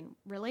 I mean,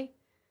 really?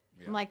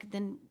 Yeah. I'm like,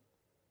 then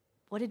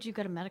what did you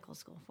go to medical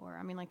school for?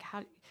 I mean, like,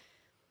 how?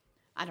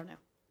 I don't know.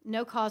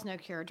 No cause, no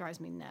cure drives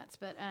me nuts,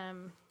 but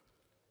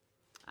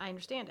I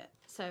understand it.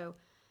 So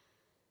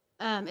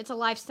it's a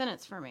life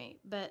sentence for me,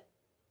 but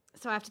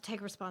so I have to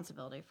take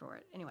responsibility for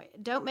it. Anyway,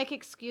 don't make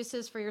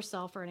excuses for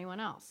yourself or anyone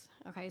else.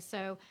 Okay,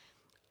 so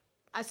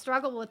I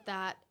struggle with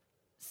that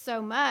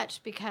so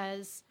much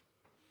because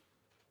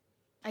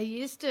I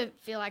used to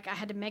feel like I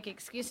had to make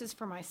excuses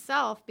for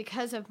myself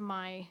because of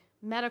my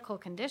medical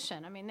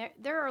condition. I mean,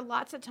 there are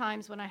lots of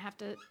times when I have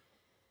to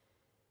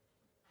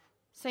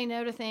say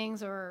no to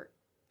things or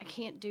I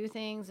can't do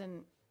things,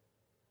 and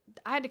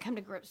I had to come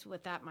to grips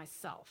with that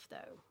myself,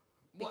 though,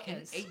 Well,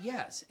 because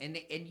yes, and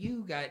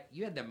you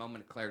had that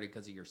moment of clarity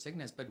because of your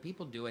sickness, but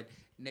people do it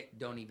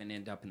don't even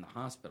end up in the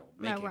hospital,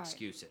 make right.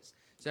 excuses.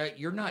 So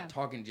you're not Yeah.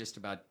 talking just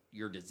about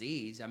your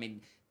disease. I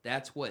mean,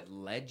 that's what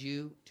led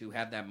you to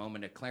have that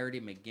moment of clarity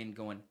and begin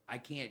going, I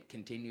can't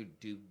continue to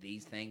do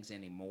these things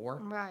anymore.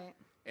 right.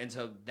 And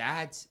so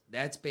that's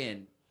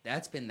been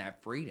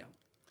that freedom.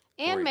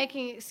 And you.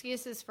 making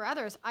excuses for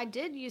others. I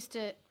did used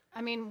to.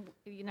 I mean,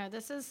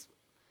 this is.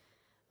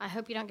 I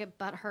hope you don't get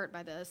butt hurt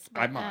by this.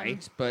 But, I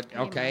might, but you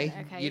okay.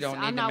 might. Okay, You don't so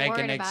need I'm to not make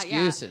worried any about-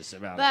 excuses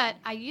about it. But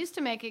I used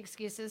to make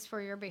excuses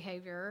for your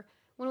behavior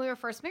when we were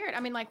first married. I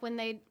mean, like when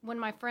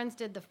my friends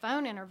did the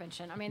phone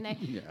intervention. I mean,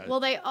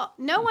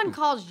 no one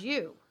calls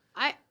you.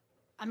 I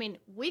mean,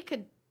 we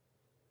could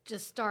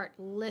just start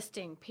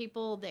listing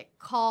people that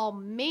call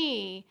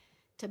me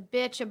to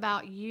bitch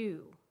about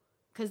you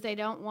because they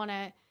don't want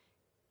to.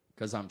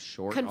 Because I'm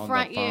short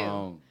confront on the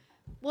phone.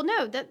 Well,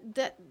 no,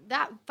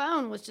 that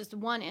phone was just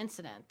one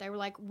incident. They were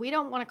like, we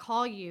don't want to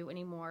call you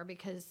anymore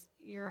because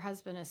your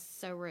husband is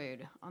so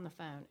rude on the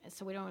phone, and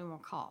so we don't even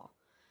want to call.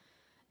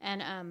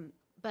 And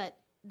but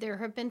there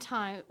have been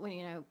times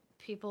when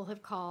people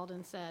have called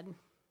and said,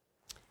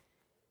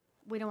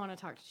 we don't want to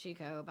talk to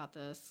Chico about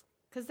this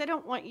because they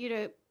don't want you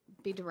to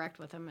be direct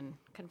with him and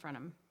confront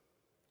him.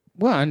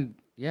 Well, and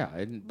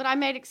But I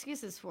made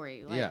excuses for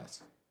you. Like,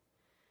 yes.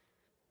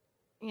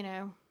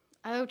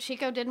 Oh,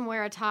 Chico didn't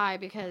wear a tie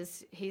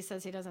because he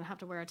says he doesn't have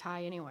to wear a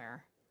tie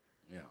anywhere.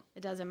 Yeah.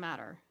 It doesn't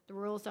matter. The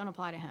rules don't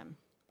apply to him.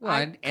 Well,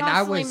 I and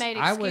constantly made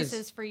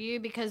excuses for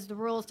you because the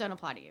rules don't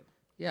apply to you.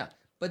 Yeah,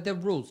 but the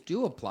rules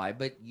do apply.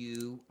 But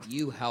you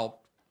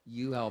helped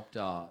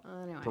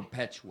Anyway.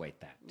 perpetuate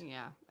that.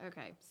 Yeah.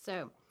 Okay.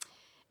 So,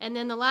 and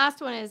then the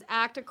last one is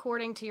act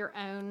according to your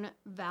own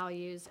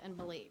values and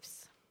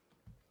beliefs,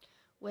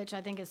 which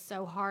I think is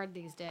so hard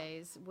these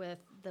days with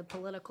the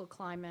political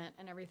climate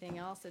and everything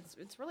else.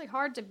 It's really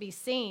hard to be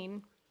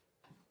seen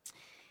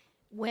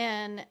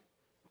when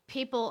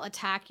people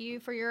attack you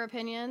for your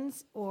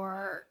opinions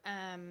or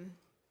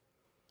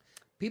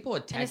people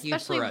attack you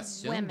especially for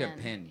assumed women.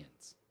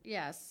 opinions.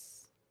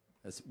 yes.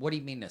 What do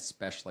you mean,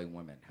 especially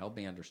women? Help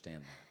me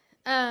understand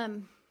that.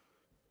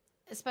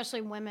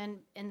 Especially women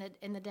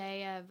in the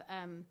day of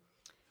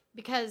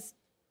because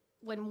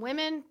when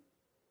women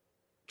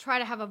try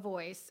to have a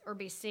voice or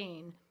be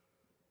seen,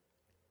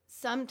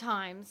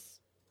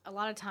 a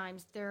lot of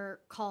times they're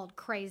called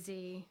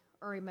crazy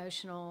or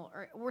emotional,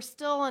 or we're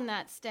still in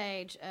that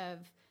stage of,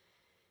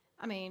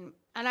 and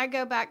I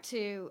go back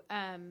to,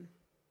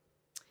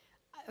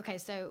 okay,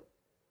 so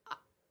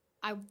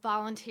I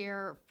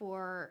volunteer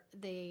for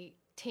the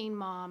Teen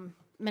Mom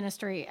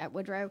Ministry at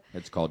Woodrow.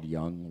 It's called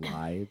Young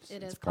Lives.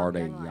 It is part called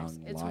of Young Lives.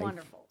 Young It's Life.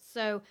 wonderful.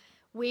 So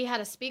we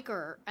had a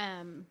speaker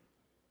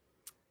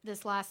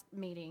this last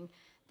meeting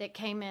that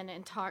came in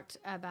and talked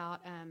about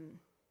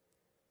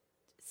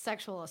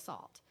sexual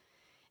assault.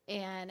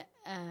 And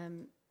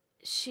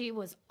she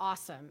was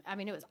awesome. I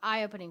mean, it was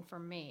eye-opening for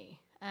me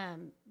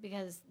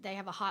because they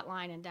have a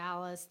hotline in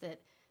Dallas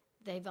that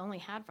they've only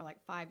had for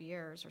like 5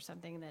 years or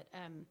something that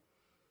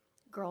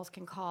girls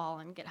can call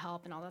and get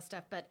help and all that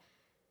stuff. But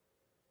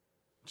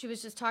she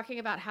was just talking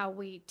about how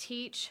we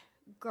teach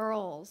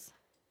girls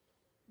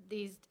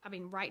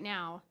right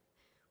now,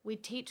 we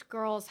teach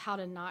girls how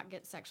to not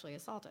get sexually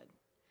assaulted.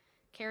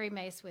 Carry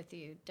mace with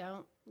you.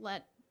 Don't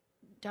let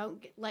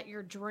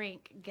your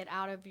drink get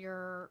out of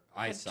your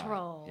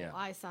control,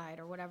 eyesight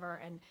or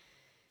whatever, and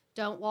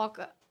don't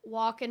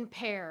walk in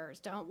pairs.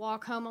 Don't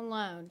walk home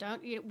alone.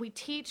 We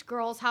teach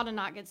girls how to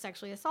not get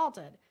sexually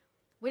assaulted.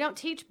 We don't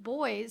teach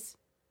boys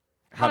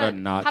how to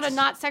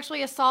not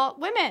sexually assault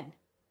women.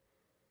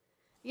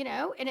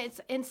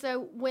 And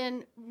so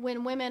when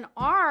women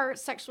are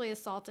sexually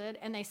assaulted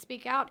and they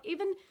speak out,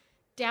 even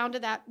down to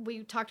that,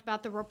 we talked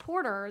about the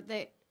reporter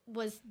that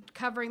was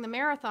covering the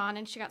marathon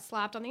and she got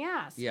slapped on the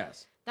ass.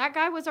 Yes. That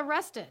guy was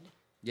arrested.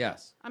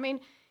 Yes. I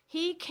mean,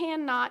 he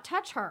cannot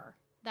touch her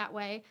that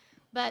way.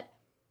 But,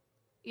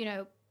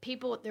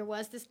 there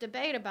was this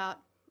debate about,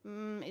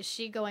 is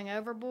she going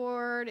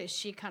overboard? Is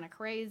she kind of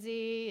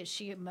crazy? Is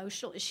she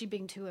emotional? Is she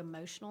being too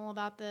emotional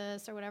about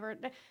this or whatever?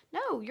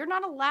 No, you're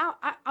not allowed.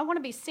 I want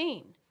to be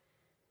seen.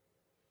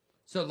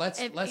 So let's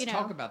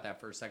talk about that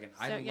for a second.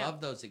 I yeah.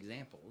 love those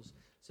examples.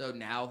 So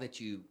now that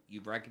you've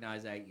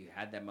recognized that, you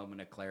had that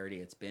moment of clarity,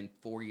 it's been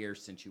 4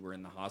 years since you were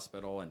in the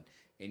hospital and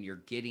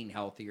you're getting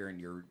healthier and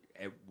you're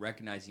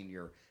recognizing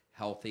you're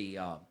healthy,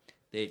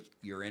 that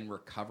you're in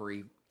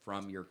recovery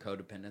from your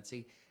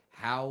codependency.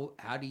 How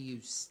do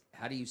you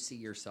see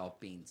yourself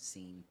being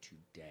seen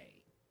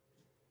today?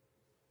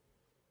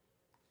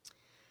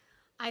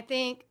 I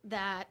think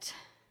that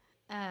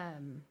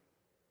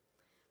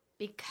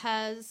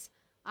because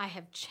I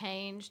have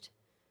changed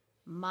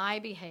my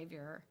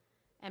behavior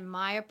and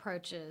my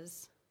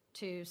approaches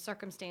to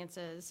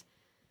circumstances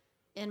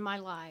in my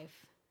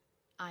life,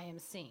 I am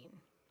seen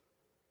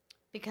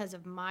because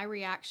of my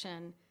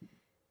reaction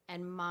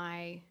and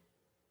my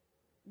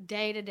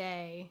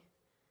day-to-day,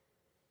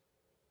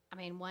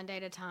 one day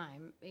at a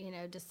time,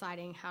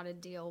 deciding how to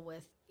deal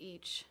with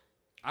each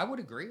I would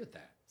agree with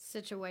that.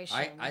 situation.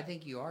 I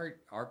think you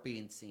are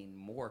being seen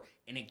more,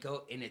 and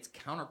it's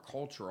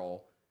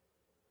countercultural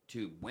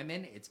to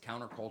women. It's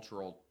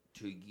countercultural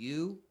to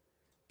you,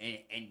 and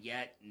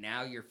yet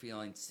now you're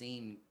feeling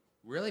seen.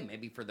 Really,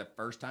 maybe for the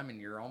first time, and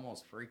you're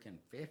almost freaking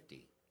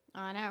 50.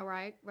 I know,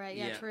 right? Right,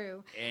 yeah, Yeah.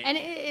 true. And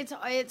it's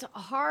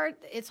hard.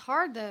 It's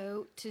hard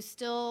though to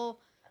still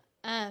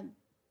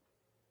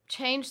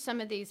change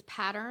some of these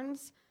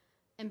patterns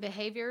and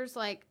behaviors.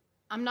 Like,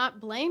 I'm not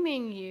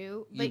blaming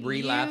you, You but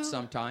relapse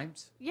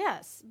sometimes.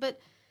 Yes, but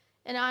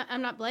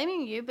I'm not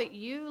blaming you, but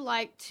you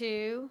like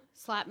to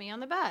slap me on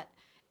the butt,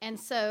 and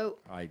so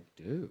I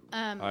do.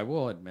 I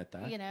will admit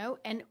that. you know,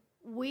 and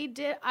we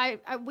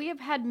have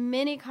had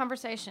many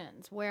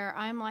conversations where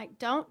I'm like,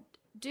 don't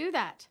do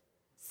that.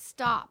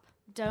 Stop.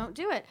 Don't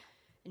do it.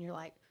 And you're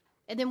like,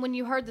 and then when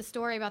you heard the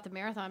story about the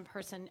marathon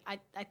person, I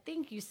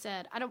think you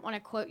said, I don't want to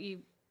quote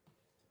you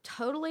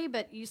totally,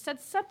 but you said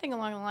something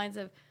along the lines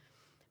of,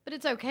 but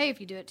it's okay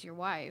if you do it to your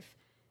wife.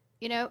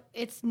 You know,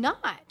 it's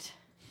not.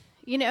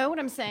 You know what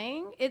I'm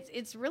saying? It's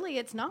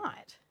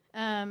not.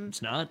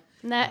 It's not.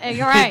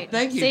 You're right.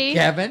 Thank you, See,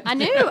 Kevin. I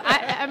knew.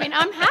 I mean,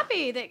 I'm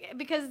happy that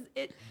because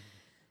it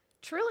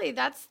truly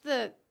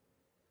I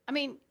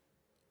mean,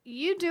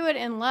 you do it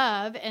in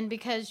love and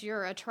because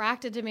you're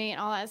attracted to me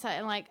and all that stuff.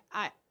 And like,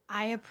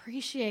 I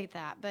appreciate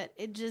that, but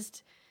it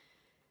just.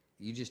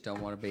 You just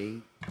don't want to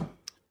be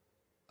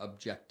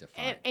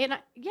objectified. And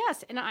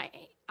yes, and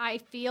I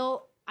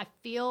feel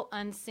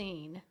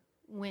unseen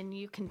when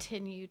you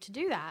continue to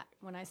do that.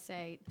 When I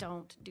say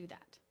don't do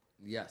that.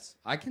 Yes,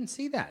 I can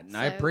see that, and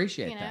I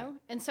appreciate that.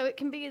 And so it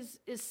can be as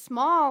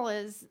small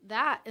as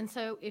that. And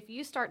so if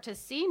you start to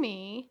see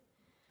me,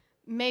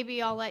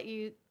 maybe I'll let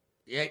you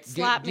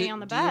slap me on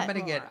the butt.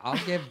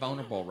 I'll get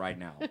vulnerable right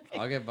now.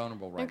 I'll get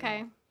vulnerable right now.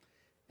 Okay.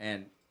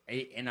 And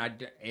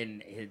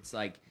it's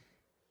like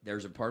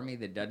there's a part of me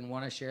that doesn't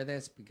want to share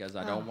this because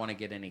I don't want to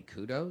get any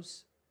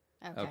kudos.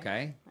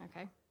 Okay.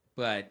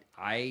 But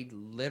I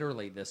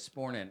literally this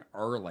morning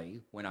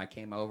early when I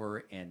came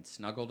over and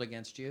snuggled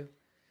against you,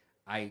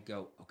 I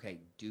go, okay,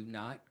 do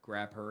not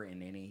grab her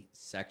in any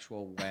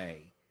sexual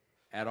way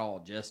at all.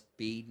 Just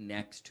be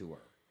next to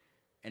her.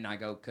 And I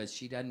go, because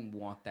she doesn't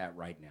want that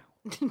right now.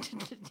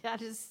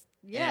 That is,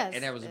 yes.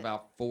 And it was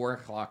about 4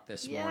 o'clock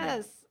this morning.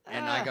 Yes.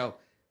 And I go,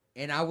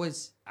 and I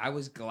was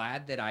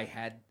glad that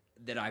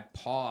I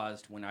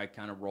paused when I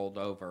kind of rolled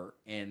over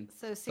and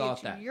so see, thought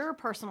it's that. your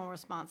personal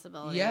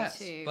responsibility Yes,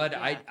 too. but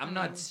Yeah, I'm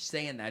not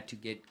saying that to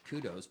get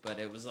kudos, but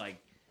it was like,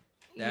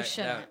 you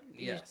shouldn't.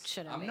 Yes, You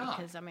shouldn't. I'm not.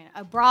 Because, I mean,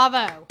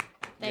 bravo.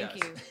 Thank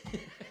Yes.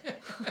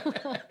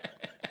 you.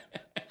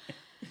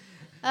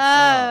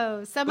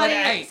 Oh, somebody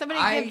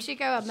I- give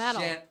Chico a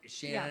medal.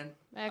 Shannon,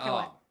 Yeah. Okay,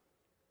 what?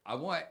 I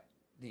want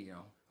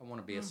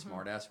to be a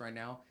smart ass right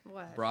now.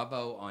 What?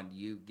 Bravo on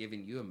you,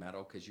 giving you a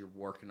medal because you're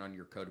working on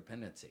your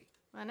codependency.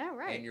 I know,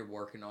 right? And you're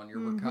working on your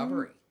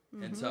recovery.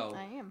 And so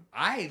I am.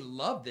 I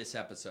love this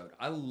episode.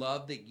 I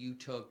love that you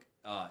took,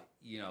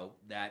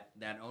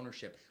 that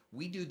ownership.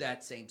 We do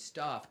that same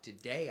stuff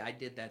today. I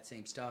did that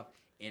same stuff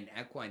in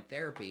equine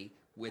therapy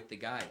with the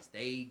guys.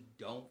 They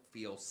don't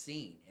feel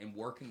seen. And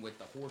working with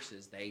the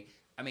horses,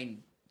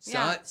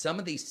 some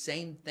of these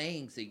same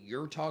things that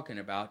you're talking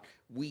about,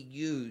 we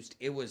used.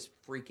 It was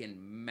freaking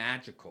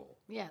magical.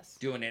 Yes.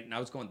 Doing it. And I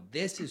was going,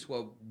 this is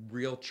what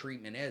real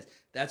treatment is.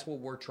 That's what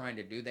we're trying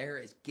to do there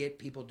is get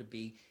people to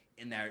be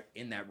in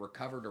that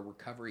recovered or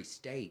recovery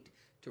state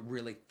to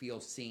really feel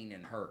seen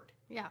and heard.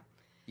 Yeah.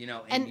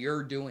 And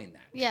you're doing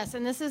that. Yes,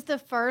 and this is the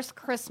first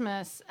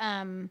Christmas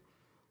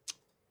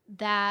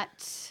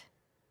that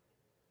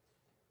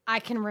I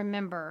can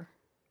remember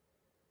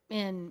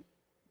in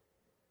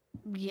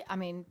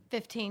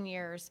 15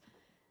 years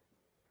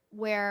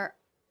where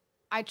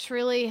I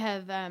truly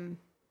have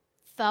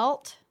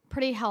felt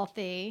pretty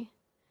healthy.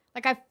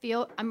 Like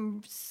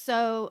I'm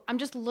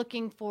just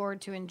looking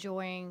forward to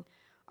enjoying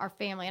our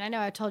family. And I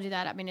know I told you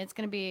that. I mean, it's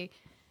going to be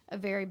a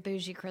very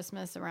bougie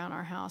Christmas around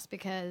our house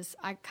because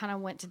I kind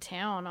of went to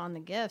town on the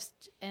gifts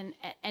and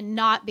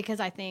not because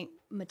I think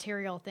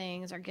material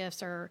things or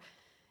gifts are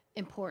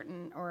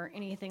important or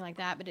anything like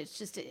that, but it's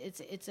just,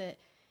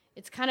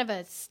 it's kind of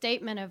a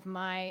statement of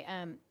my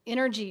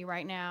energy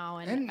right now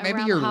and maybe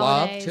around your the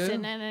love holidays.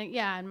 too.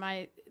 And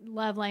my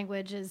love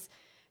language is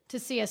to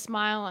see a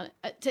smile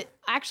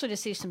to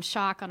see some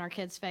shock on our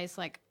kids' face.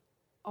 Like,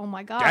 oh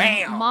my God,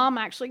 Damn. Mom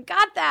actually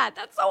got that.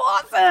 That's so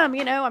awesome. I'm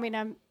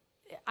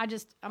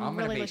I'm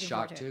really going to be looking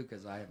shocked forward too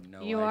because I have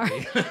no You are.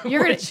 idea.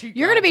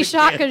 You're gonna be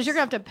shocked because you're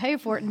gonna have to pay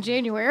for it in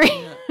January.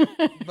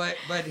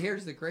 But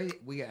here's the crazy.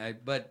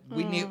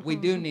 We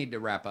do need to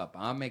wrap up.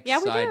 I'm Yeah,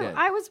 excited. we do.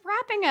 I was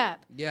wrapping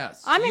up.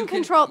 Yes, I'm you in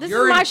control. This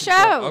you're is in my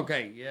control. show.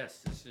 Okay, yes,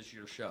 this is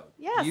your show.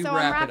 Yeah, You so I'm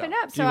wrap it wrapping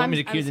up. Do So you want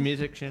me to I'm- cue the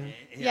music, Shannon?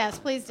 Yes,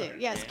 please do.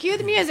 Yes, cue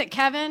the music,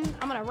 Kevin.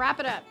 I'm gonna wrap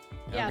it up.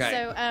 Yeah. Okay.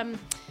 So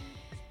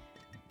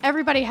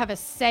everybody have a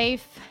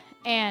safe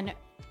and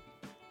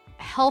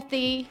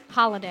healthy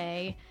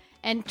holiday,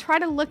 and try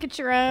to look at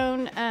your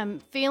own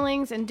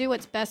feelings and do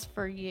what's best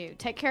for you.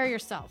 Take care of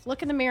yourself.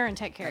 Look in the mirror and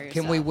take care of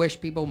yourself. Can we wish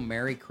people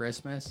Merry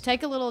Christmas?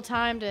 Take a little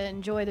time to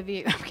enjoy the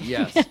view.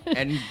 Yes,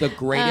 and the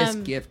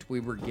greatest gift we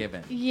were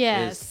given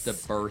yes. is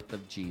the birth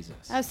of Jesus.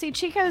 Oh, see,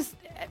 Chico's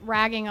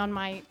ragging on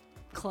my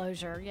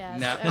closure. Yes.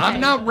 No, okay. I'm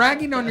not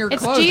ragging on your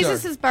It's closure.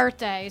 Jesus'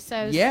 birthday,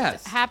 so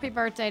Yes. happy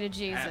birthday to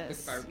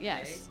Jesus. Happy birthday,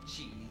 yes.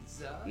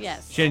 Jesus.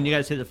 Yes. Shannon, you got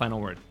to say the final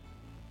word.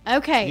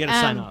 Okay. You got to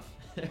sign off.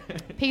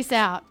 Peace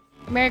out.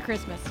 Merry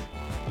Christmas.